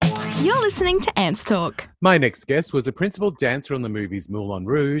You're listening to Ants Talk. My next guest was a principal dancer on the movies Moulin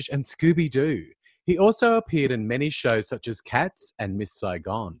Rouge and Scooby-Doo. He also appeared in many shows such as Cats and Miss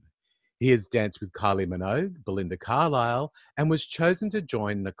Saigon. He has danced with Kylie Minogue, Belinda Carlisle, and was chosen to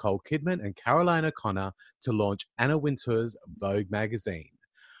join Nicole Kidman and Caroline O'Connor to launch Anna Wintour's Vogue magazine.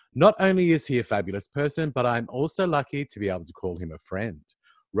 Not only is he a fabulous person, but I'm also lucky to be able to call him a friend.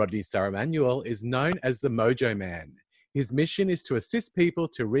 Rodney Saramanuel is known as the Mojo Man. His mission is to assist people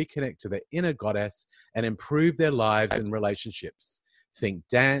to reconnect to their inner goddess and improve their lives and relationships. Think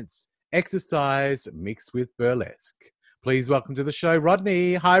dance, exercise, mixed with burlesque. Please welcome to the show,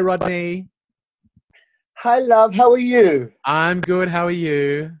 Rodney. Hi, Rodney. Hi, love. How are you? I'm good. How are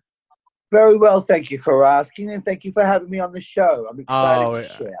you? Very well, thank you for asking, and thank you for having me on the show. I'm excited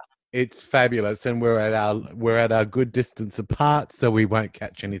to share. It's fabulous, and we're at our good distance apart, so we won't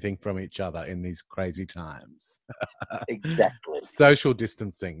catch anything from each other in these crazy times. Exactly. Social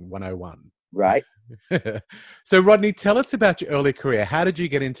distancing 101. Right. So, Rodney, tell us about your early career. How did you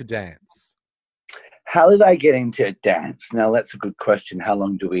get into dance? How did I get into dance? Now, that's a good question. How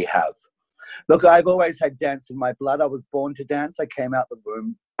long do we have? Look, I've always had dance in my blood. I was born to dance. I came out the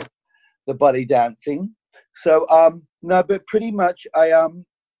womb, the body dancing. So, no, but pretty much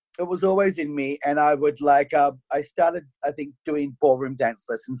it was always in me, and I would I started, I think, doing ballroom dance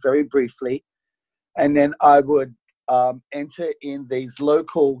lessons very briefly, and then I would enter in these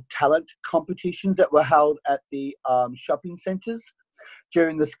local talent competitions that were held at the shopping centres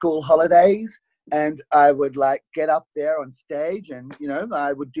during the school holidays, and I would get up there on stage, and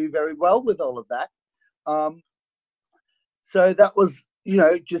I would do very well with all of that. So that was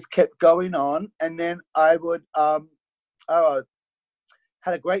just kept going on, and then I would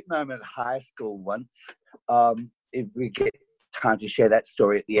had a great moment at high school once. If we get time to share that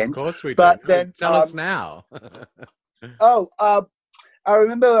story at the end. Of course we do. But then, tell us now. I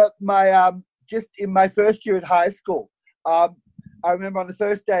remember my just in my first year at high school. I remember on the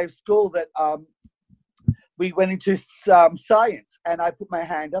first day of school that we went into science, and I put my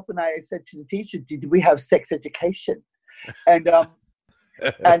hand up and I said to the teacher, "Did we have sex education?" And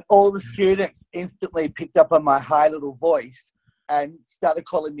and all the students instantly picked up on my high little voice and started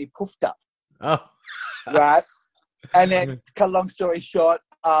calling me puffed up. Oh. Right. And then, cut a long story short,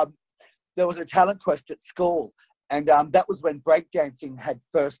 there was a talent quest at school. And that was when breakdancing had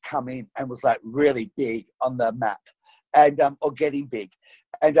first come in and was really big on the map, and or getting big.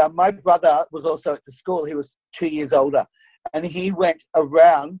 And my brother was also at the school. He was 2 years older. And he went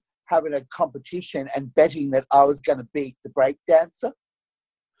around having a competition and betting that I was going to beat the breakdancer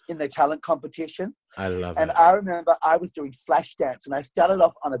in the talent competition. I love it. And I remember I was doing flash dance, and I started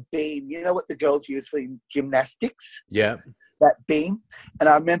off on a beam. You know what the girls use for gymnastics? Yeah. That beam. And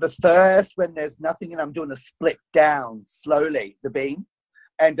I remember first when there's nothing and I'm doing a split down slowly, the beam.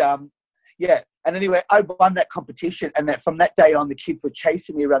 And and anyway, I won that competition. And from that day on, the kids were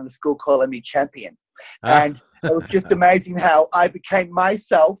chasing me around the school calling me champion. And it was just amazing how I became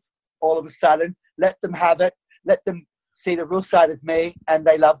myself all of a sudden, let them have it, let them see the real side of me, and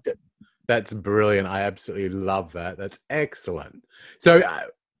they loved it. That's brilliant. I absolutely love that. That's excellent. So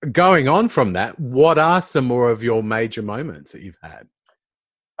going on from that, what are some more of your major moments that you've had?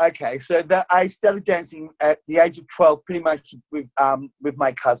 Okay, so I started dancing at the age of 12, pretty much with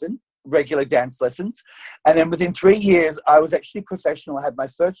my cousin, regular dance lessons. And then within 3 years, I was actually professional. I had my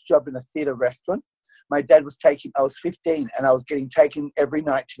first job in a theatre restaurant. My dad was I was 15, and I was getting taken every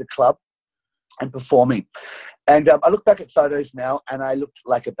night to the club and performing. And I look back at photos now, and I looked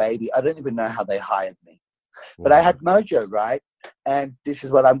like a baby. I don't even know how they hired me. Wow. But I had mojo, right? And this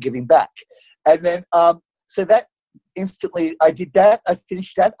is what I'm giving back. And then, so that instantly, I did that. I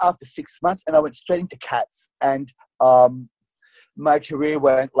finished that after 6 months, and I went straight into Cats. And my career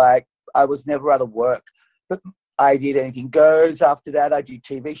went I was never out of work. But I did Anything Goes after that. I did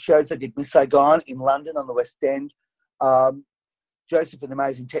TV shows. I did Miss Saigon in London on the West End. Joseph and the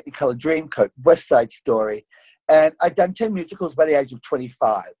Amazing Technicolor Dreamcoat, West Side Story. And I'd done 10 musicals by the age of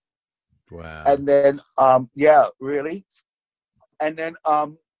 25. Wow. And then, really. And then,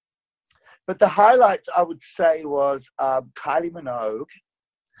 but the highlights I would say was Kylie Minogue,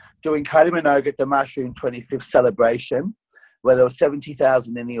 doing Kylie Minogue at the Mushroom 25th celebration, where there were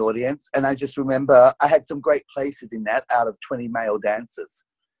 70,000 in the audience. And I just remember I had some great places in that out of 20 male dancers.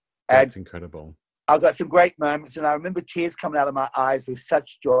 That's incredible. I got some great moments, and I remember tears coming out of my eyes with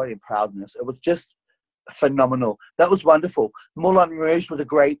such joy and proudness. It was just phenomenal. That was wonderful. Moulin Rouge was a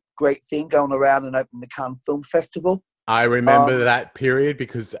great thing, going around and opening the Cannes Film Festival. I remember that period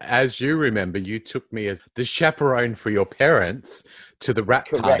because, as you remember, you took me as the chaperone for your parents to the wrap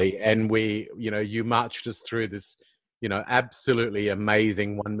party, and we, you marched us through this absolutely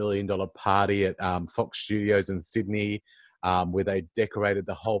amazing $1 million party at Fox Studios in Sydney, where they decorated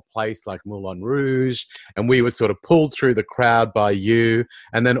the whole place like Moulin Rouge, and we were sort of pulled through the crowd by you,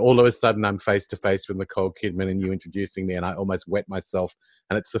 and then all of a sudden I'm face to face with Nicole Kidman and you introducing me, and I almost wet myself,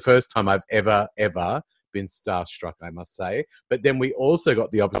 and it's the first time I've ever been starstruck, I must say. But then we also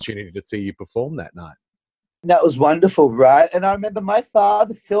got the opportunity to see you perform that night. That was wonderful, right? And I remember my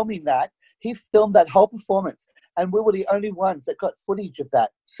father filming that. He filmed that whole performance, and we were the only ones that got footage of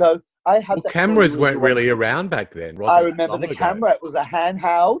that. So I had that. Cameras weren't really around back then. I remember the camera. It was a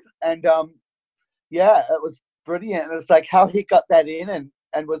handheld, and it was brilliant. And it's like how he got that in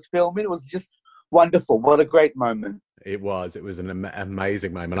and was filming. It was just wonderful. What a great moment. It was an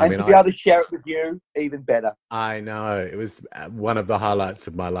amazing moment. And to be able to share it with you, even better. I know. It was one of the highlights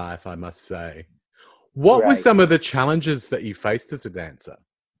of my life, I must say. What were some of the challenges that you faced as a dancer?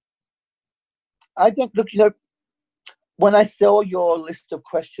 I don't look, when I saw your list of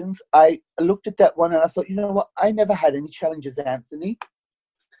questions, I looked at that one and I thought, you know what? I never had any challenges, Anthony.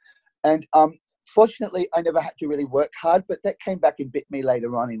 And fortunately, I never had to really work hard, but that came back and bit me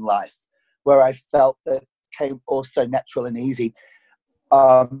later on in life, where I felt that came also natural and easy.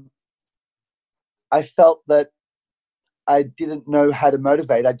 I felt that I didn't know how to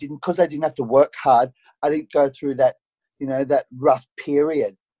motivate. Because I didn't have to work hard. I didn't go through that, that rough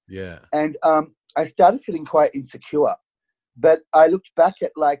period. Yeah. And I started feeling quite insecure. But I looked back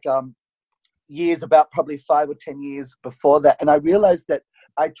at years, about probably 5 or 10 years before that, and I realized that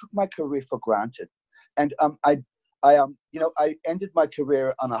I took my career for granted. And I ended my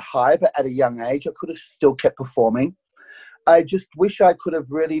career on a high, but at a young age, I could have still kept performing. I just wish I could have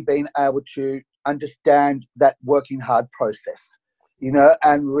really been able to understand that working hard process,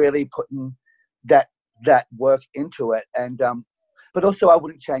 and really putting that work into it. And but also I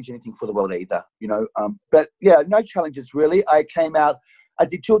wouldn't change anything for the world either, But yeah, no challenges really. I came out, I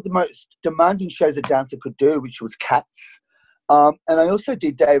did 2 of the most demanding shows a dancer could do, which was Cats. And I also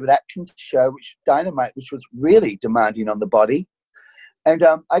did David Atkins' show, Dynamite, which was really demanding on the body. And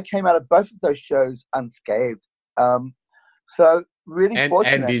I came out of both of those shows unscathed. So really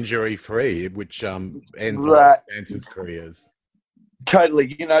fortunate. And injury-free, which ends up dancers' careers.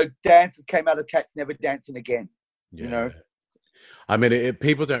 Totally. Dancers came out of Cats never dancing again, I mean,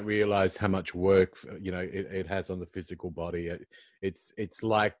 people don't realize how much work, it has on the physical body. It's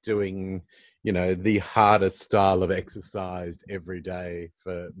like doing, the hardest style of exercise every day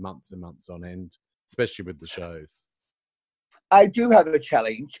for months and months on end, especially with the shows. I did have a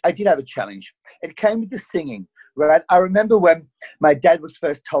challenge. It came with the singing, right? I remember when my dad was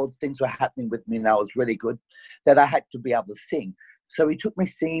first told things were happening with me and I was really good, that I had to be able to sing. So he took me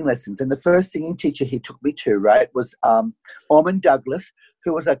singing lessons. And the first singing teacher he took me to, was Ormond Douglas,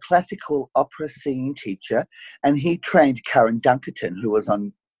 who was a classical opera singing teacher. And he trained Karen Dunkerton, who was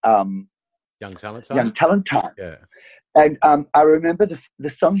on Young Talent Time. Yeah. And I remember the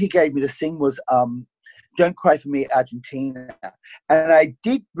song he gave me to sing was Don't Cry For Me, Argentina. And I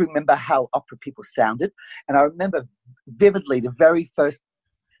did remember how opera people sounded. And I remember vividly the very first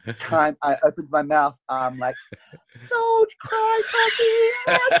time I opened my mouth, like, don't cry for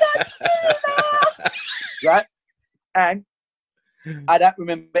me, Argentina. Right? And I don't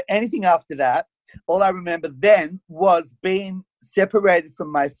remember anything after that. All I remember then was being separated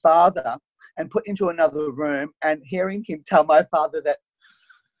from my father and put into another room and hearing him tell my father that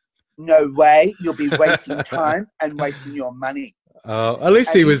no way, you'll be wasting time and wasting your money. At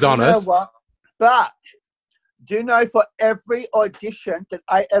least he was honest. Know what? But do you know, for every audition that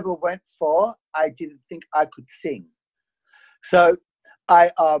I ever went for, I didn't think I could sing. So I,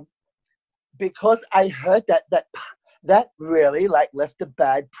 because I heard that really left a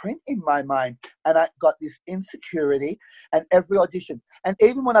bad print in my mind, and I got this insecurity and every audition. And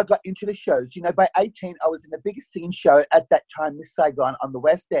even when I got into the shows, by 18, I was in the biggest singing show at that time, Miss Saigon on the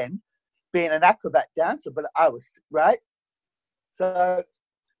West End, being an acrobat dancer, but I was, right? So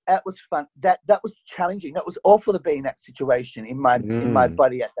that was fun. That was challenging. That was awful to be in that situation in my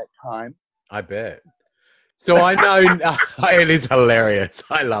body at that time. I bet. So I know it is hilarious.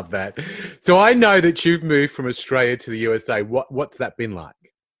 I love that. So I know that you've moved from Australia to the USA. What's that been like?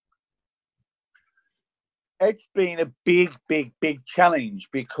 It's been a big, big, big challenge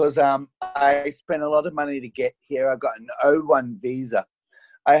because I spent a lot of money to get here. I got an O1 visa.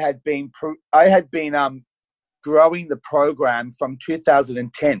 I had been growing the program from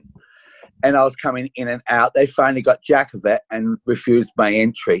 2010, and I was coming in and out. They finally got jack of it and refused my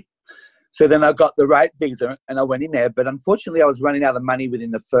entry. So then I got the right visa and I went in there, but unfortunately I was running out of money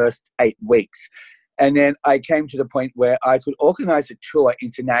within the first 8 weeks. And then I came to the point where I could organize a tour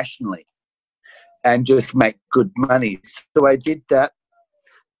internationally. and just make good money. So I did that.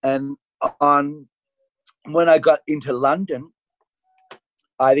 And when I got into London,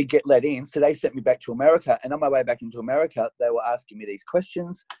 I didn't get let in. So they sent me back to America. And on my way back into America, they were asking me these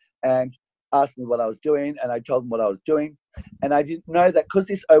questions and asked me what I was doing. And I told them what I was doing. And I didn't know that because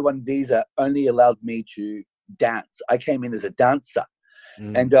this O1 visa only allowed me to dance. I came in as a dancer.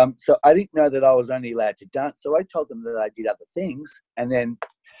 And so I didn't know that I was only allowed to dance. So I told them that I did other things. And then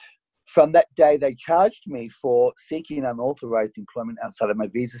from that day, they charged me for seeking unauthorized employment outside of my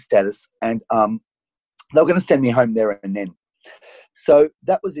visa status. And they were going to send me home there and then. So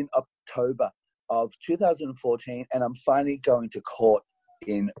that was in October of 2014. And I'm finally going to court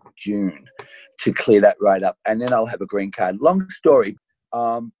in June to clear that right up. And then I'll have a green card. Long story.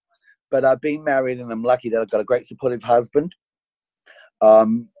 But I've been married and I'm lucky that I've got a great supportive husband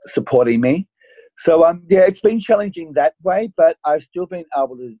supporting me. So yeah, it's been challenging that way, but I've still been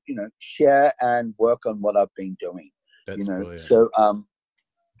able to, share and work on what I've been doing. That's brilliant. So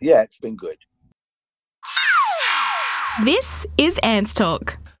yeah, it's been good. This is Ants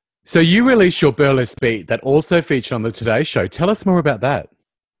Talk. So you released your burlesque beat that also featured on the Today Show. Tell us more about that.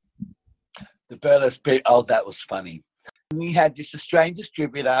 The burlesque beat, oh, that was funny. We had this Australian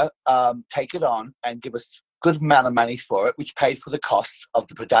distributor take it on and give us a good amount of money for it, which paid for the costs of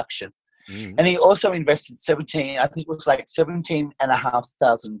the production. And he also invested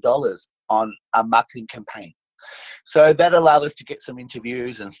 $17,500 on a marketing campaign. So that allowed us to get some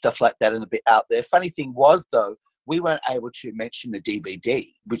interviews and stuff like that and a bit out there. Funny thing was, though, we weren't able to mention the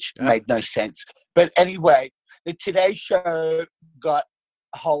DVD, which made no sense. But anyway, the Today Show got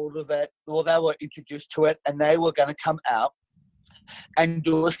a hold of it. Well, they were introduced to it, and they were going to come out and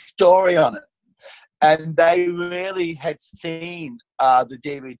do a story on it. And they really had seen the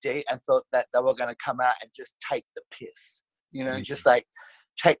DVD and thought that they were going to come out and just take the piss, just like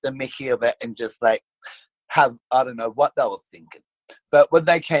take the mickey of it and just like have, I don't know what they were thinking. But when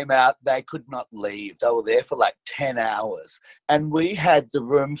they came out, they could not leave. They were there for like 10 hours. And we had the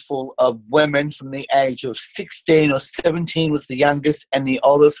room full of women from the age of 16 or 17 was the youngest, and the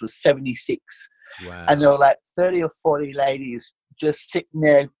oldest was 76. Wow. And there were like 30 or 40 ladies just sitting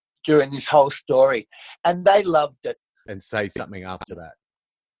there during this whole story, and they loved it. And say something after that.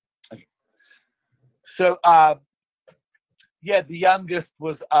 Okay. So, yeah, the youngest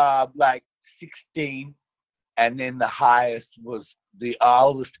was like 16, and then the highest was the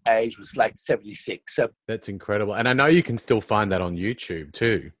oldest age was like 76. So that's incredible, and I know you can still find that on YouTube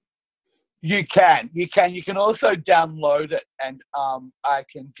too. You can also download it, and I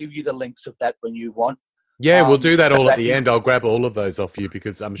can give you the links of that when you want. Yeah, we'll do that all at the end. I'll grab all of those off you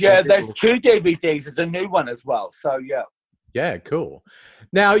because I'm sure. Yeah, there's 2 DVDs. There's a new one as well. So, yeah. Yeah, cool.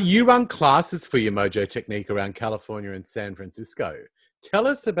 Now, you run classes for your Mojo technique around California and San Francisco. Tell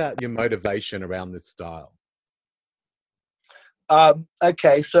us about your motivation around this style.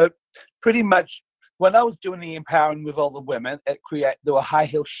 Okay, so pretty much when I was doing the empowering with all the women, there were high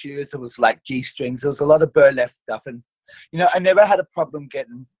heel shoes. There was like G-strings. There was a lot of burlesque stuff. And, I never had a problem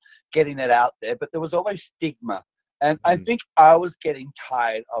getting it out there, but there was always stigma. And I think I was getting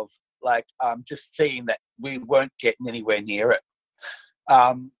tired of like just seeing that we weren't getting anywhere near it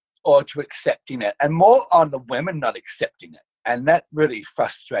or to accepting it, and more on the women not accepting it. And that really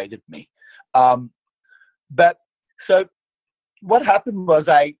frustrated me. But so what happened was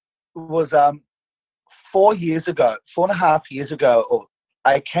I was 4.5 years ago,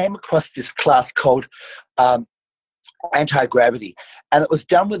 I came across this class called anti-gravity, and it was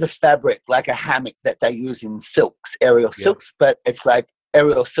done with a fabric like a hammock that they use in silks, aerial silks, but it's like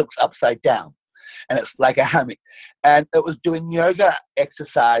aerial silks upside down, and it's like a hammock, and it was doing yoga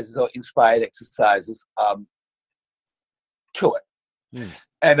exercises or inspired exercises to it.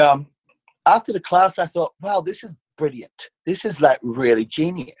 And after the class I thought, wow, this is brilliant, this is like really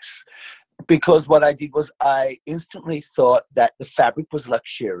genius, because what I did was I instantly thought that the fabric was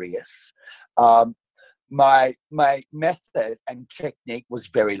luxurious. My method and technique was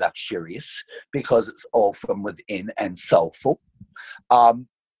very luxurious because it's all from within and soulful. And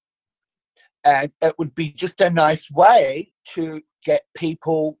it would be just a nice way to get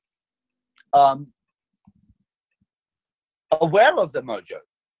people aware of the Mojo,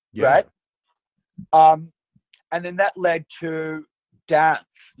 right? And then that led to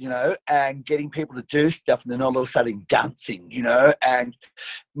dance, and getting people to do stuff, and then all of a sudden dancing, and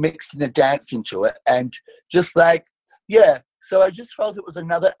mixing the dance into it, and just like, so I just felt it was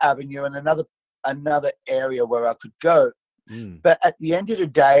another avenue and another area where I could go. But at the end of the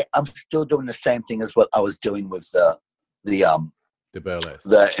day, I'm still doing the same thing as what I was doing with the burlesque.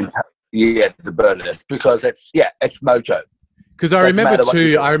 The burlesque, because it's Mojo. Because I Doesn't remember matter what you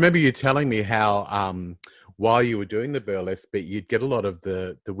too, do. I remember you telling me how while you were doing the burlesque bit, you'd get a lot of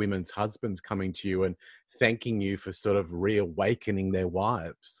the women's husbands coming to you and thanking you for sort of reawakening their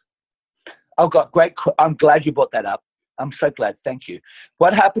wives. Oh, God, great. I'm glad you brought that up. I'm so glad. Thank you.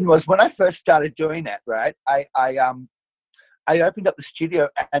 What happened was when I first started doing that, right, I opened up the studio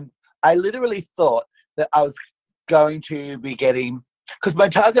and I literally thought that I was going to be getting, because my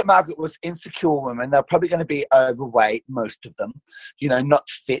target market was insecure women. They're probably going to be overweight, most of them, not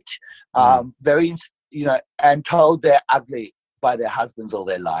fit, very, and told they're ugly by their husbands all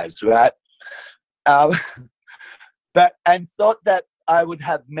their lives, right? And thought that I would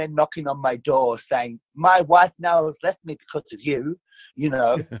have men knocking on my door saying, my wife now has left me because of you,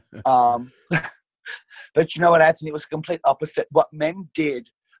 But you know what, Anthony, it was the complete opposite. What men did,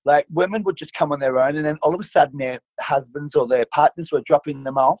 like women would just come on their own and then all of a sudden their husbands or their partners were dropping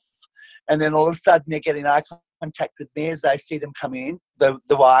them off. And then all of a sudden they're getting eye contact with me as I see them come in, the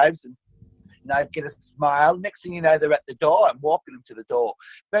wives, and I'd get a smile. Next thing you know, they're at the door. I'm walking them to the door.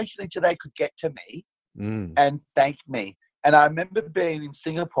 Eventually till they could get to me and thank me. And I remember being in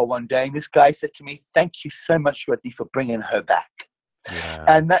Singapore one day and this guy said to me, thank you so much, Rodney, for bringing her back. Yeah.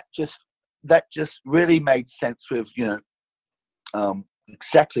 And that just really made sense with,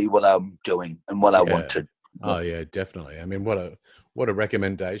 exactly what I'm doing and what I wanted. Oh yeah, definitely. I mean, what a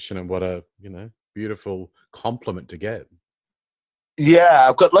recommendation and what a, beautiful compliment to get. Yeah,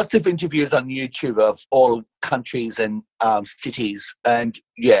 I've got lots of interviews on YouTube of all countries and cities and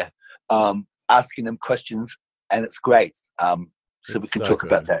asking them questions, and it's great. So we can talk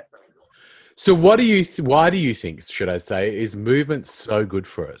about that. So why do you think, should I say, is movement so good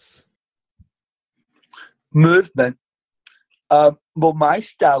for us? Movement. Well, my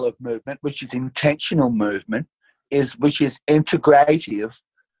style of movement, which is intentional movement, which is integrative,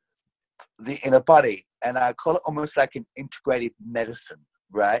 the inner body. And I call it almost like an integrative medicine,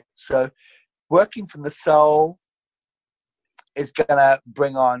 right? So working from the soul is going to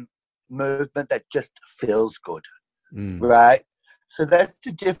bring on movement that just feels good, right? So that's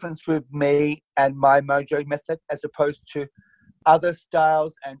the difference with me and my Mojo method as opposed to other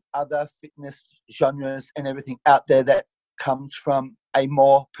styles and other fitness genres and everything out there that comes from a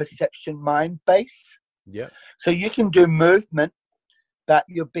more perception mind base. Yeah. So you can do movement that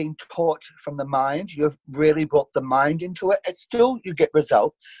you're being taught from the mind. You've really brought the mind into it. It's still, you get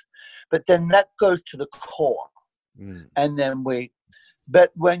results, but then that goes to the core. And then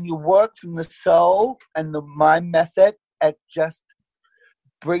but when you work from the soul and the mind method, it just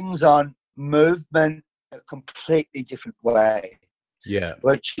brings on movement in a completely different way. Yeah.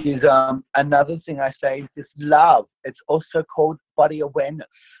 Which is another thing I say is this love. It's also called body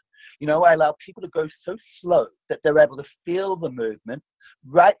awareness. I allow people to go so slow that they're able to feel the movement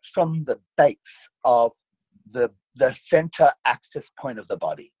right from the base of the center access point of the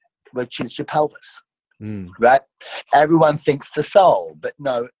body, which is your pelvis, right? Everyone thinks the soul, but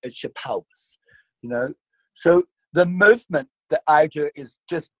no, it's your pelvis, So the movement that I do is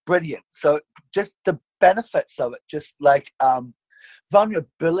just brilliant. So just the benefits of it, just like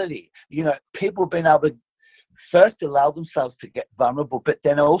vulnerability, people being able to first allow themselves to get vulnerable, but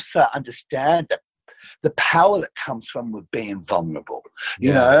then also understand that the power that comes from with being vulnerable,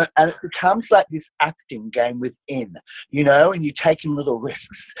 and it becomes like this acting game within, and you're taking little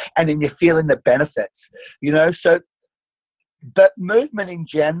risks and then you're feeling the benefits, but movement in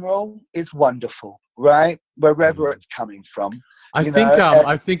general is wonderful, right? Wherever it's coming from. I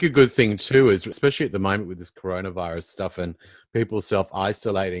think a good thing too is, especially at the moment with this coronavirus stuff and people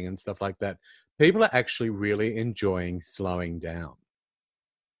self-isolating and stuff like that, people are actually really enjoying slowing down.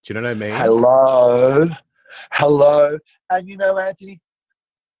 Do you know what I mean? Hello. And Anthony,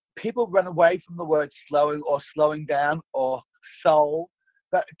 people run away from the word slowing or slowing down or soul.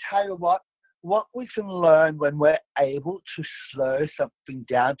 But I tell you what we can learn when we're able to slow something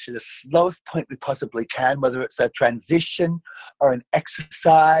down to the slowest point we possibly can, whether it's a transition or an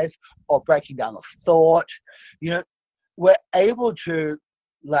exercise or breaking down a thought, we're able to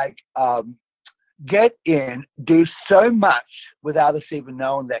get in, do so much without us even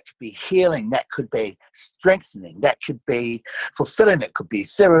knowing. That could be healing, that could be strengthening, that could be fulfilling, it could be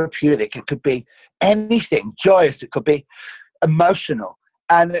therapeutic, it could be anything, joyous, it could be emotional,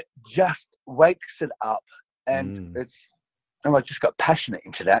 and it just wakes it up. And I just got passionate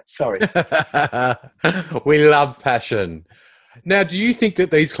into that, sorry. We love passion. Now, do you think that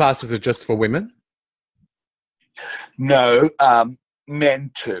these classes are just for women? No,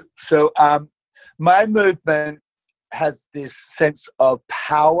 men too. So my movement has this sense of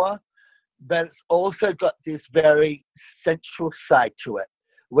power, but it's also got this very sensual side to it,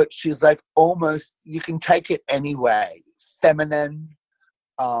 which is like almost, you can take it any way. feminine.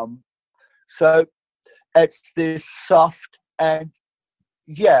 So it's this soft, and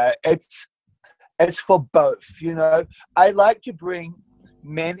yeah, it's for both. You know, I like to bring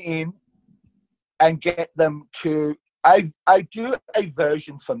men in and get them to. I do a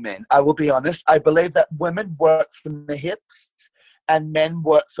version for men. I will be honest. I believe that women work from the hips and men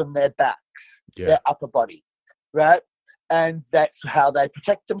work from their backs, their upper body, right? And that's how they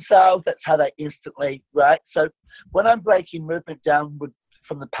protect themselves. That's how they instantly, right? So when I'm breaking movement downward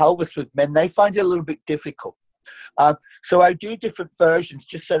from the pelvis with men, they find it a little bit difficult. So I do different versions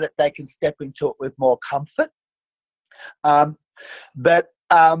just so that they can step into it with more comfort. But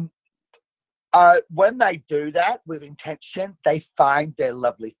when they do that with intention, they find their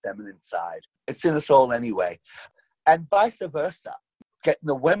lovely feminine side. It's in us all anyway. And vice versa. Getting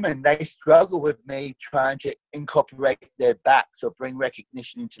the women, they struggle with me trying to incorporate their backs or bring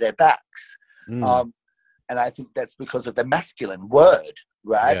recognition into their backs. And I think that's because of the masculine word,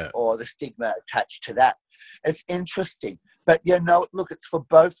 right? Yeah. Or the stigma attached to that. It's interesting. But, you know, look, it's for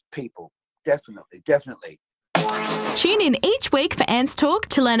both people. Definitely, definitely. Tune in each week for Ants Talk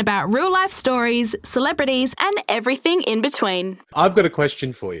to learn about real-life stories, celebrities, and everything in between. I've got a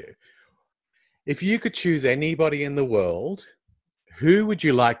question for you. If you could choose anybody in the world, who would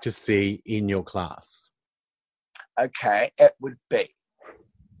you like to see in your class? Okay, it would be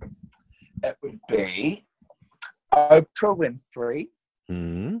Oprah Winfrey.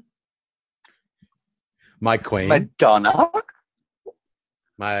 My queen. Madonna.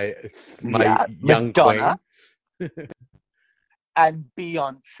 My young Madonna. queen. And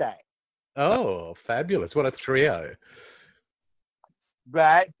Beyonce. Oh, fabulous. What a trio.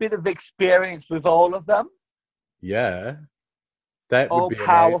 Right? Bit of experience with all of them. Yeah. That all would be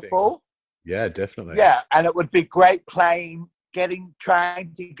powerful. Amazing. Yeah, definitely. Yeah, and it would be great trying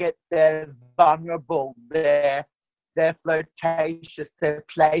to get their vulnerable, their flirtatious, their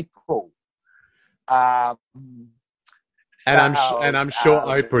playful. I'm sure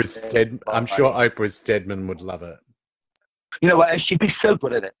Oprah Stedman would love it. You know what? She'd be so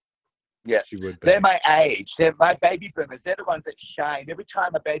good at it. Yeah, she would be. They're my age. They're my baby boomers. They're the ones that shine. Every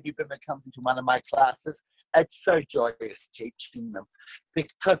time a baby boomer comes into one of my classes, it's so joyous teaching them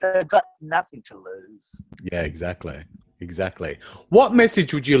because they've got nothing to lose. Yeah, exactly. Exactly. What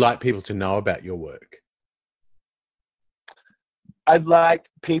message would you like people to know about your work? I'd like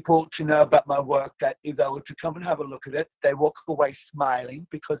people to know about my work that if they were to come and have a look at it, they walk away smiling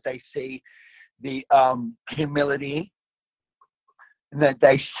because they see the humility, and that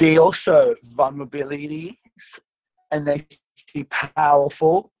they see also vulnerabilities, and they see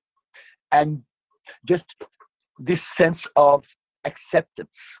powerful, and just this sense of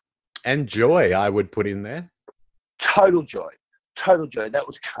acceptance. And joy, I would put in there. Total joy. That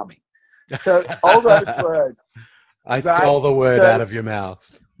was coming. So all those words. I stole the word out of your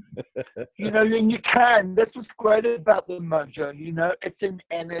mouth. You know, and you can. That's what's great about the mojo. You know, it's an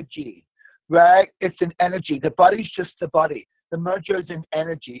energy, right? It's an energy. The body's just the body. The mojo is an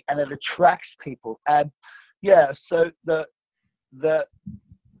energy, and it attracts people. And yeah, so the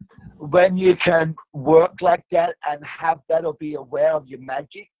when you can work like that and have that, or be aware of your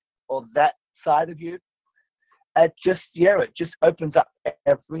magic or that side of you, it just opens up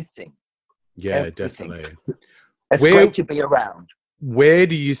everything. Yeah, everything. Definitely. It's great to be around. Where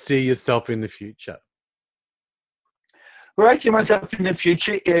do you see yourself in the future? Where I see myself in the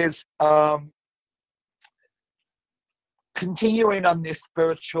future is continuing on this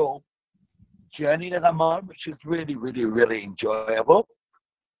spiritual journey that I'm on, which is really, really, really enjoyable.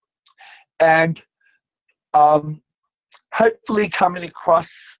 And hopefully coming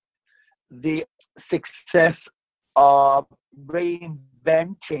across the success of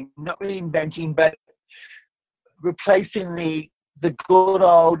not reinventing, but replacing the good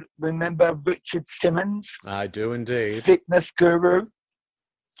old, remember Richard Simmons? I do indeed. Fitness guru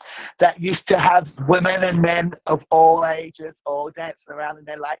that used to have women and men of all ages all dancing around in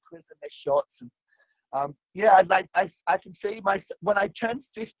their lycras and their shorts. And I can see myself when I turn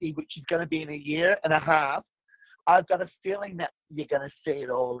 50, which is going to be in a year and a half. I've got a feeling that you're going to see it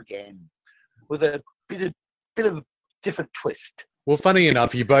all again with a bit of a different twist. Well, funny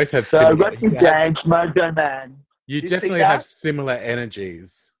enough, you both have James, Mojo Man. You definitely have similar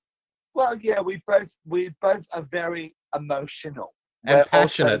energies. Well, yeah, we both are very emotional and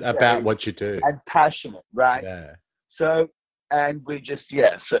passionate about what you do. And passionate, right? Yeah. So, and we just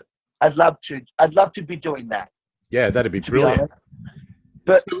so I'd love to be doing that. Yeah, that'd be brilliant.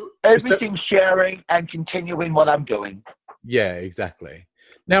 But everything's sharing and continuing what I'm doing. Yeah, exactly.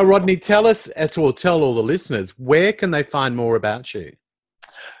 Now, Rodney, tell all the listeners, where can they find more about you?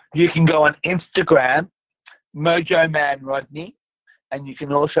 You can go on Instagram Mojo Man Rodney, and you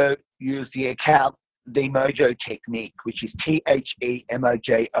can also use the account The Mojo Technique, which is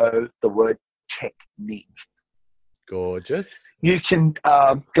THEMOJO, the word technique. Gorgeous. You can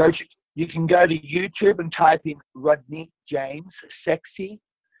go to YouTube and type in Rodney James Sexy,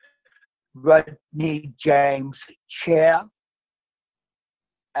 Rodney James Chair,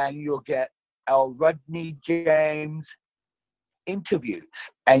 and you'll get our Rodney James interviews,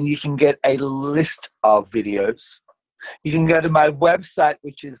 and you can get a list of videos. You can go to my website,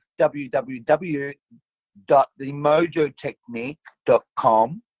 which is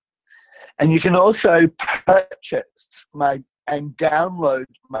www.themojotechnique.com, and you can also purchase and download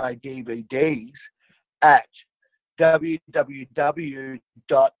my DVDs at www.themojoman,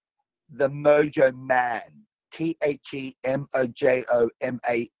 THEMOJOMAN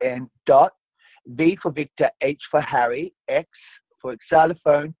V for Victor, H for Harry, X for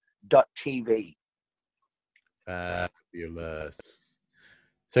xylophone.tv. Fabulous.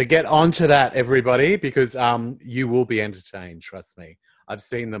 So get on to that, everybody, because you will be entertained, trust me. I've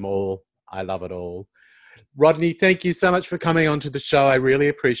seen them all. I love it all. Rodney, thank you so much for coming onto the show. I really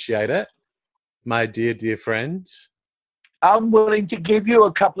appreciate it. My dear, dear friend. I'm willing to give you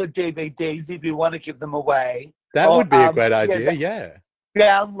a couple of DVDs if you want to give them away. That would be a great idea, yeah.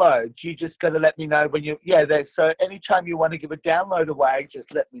 Downloads, you just got to let me know when you, so anytime you want to give a download away,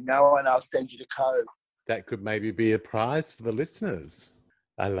 just let me know and I'll send you the code. That could maybe be a prize for the listeners.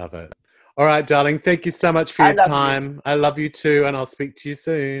 I love it. All right, darling, thank you so much for your time. I love you too, and I'll speak to you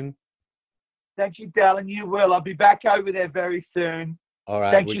soon. Thank you, darling. You will. I'll be back over there very soon. All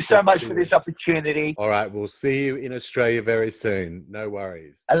right. Thank you so much for this opportunity. All right. We'll see you in Australia very soon. No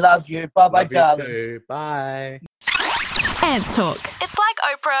worries. I love you. Bye-bye, darling. Love you too. Bye. Ants Talk. It's like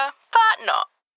Oprah, but not.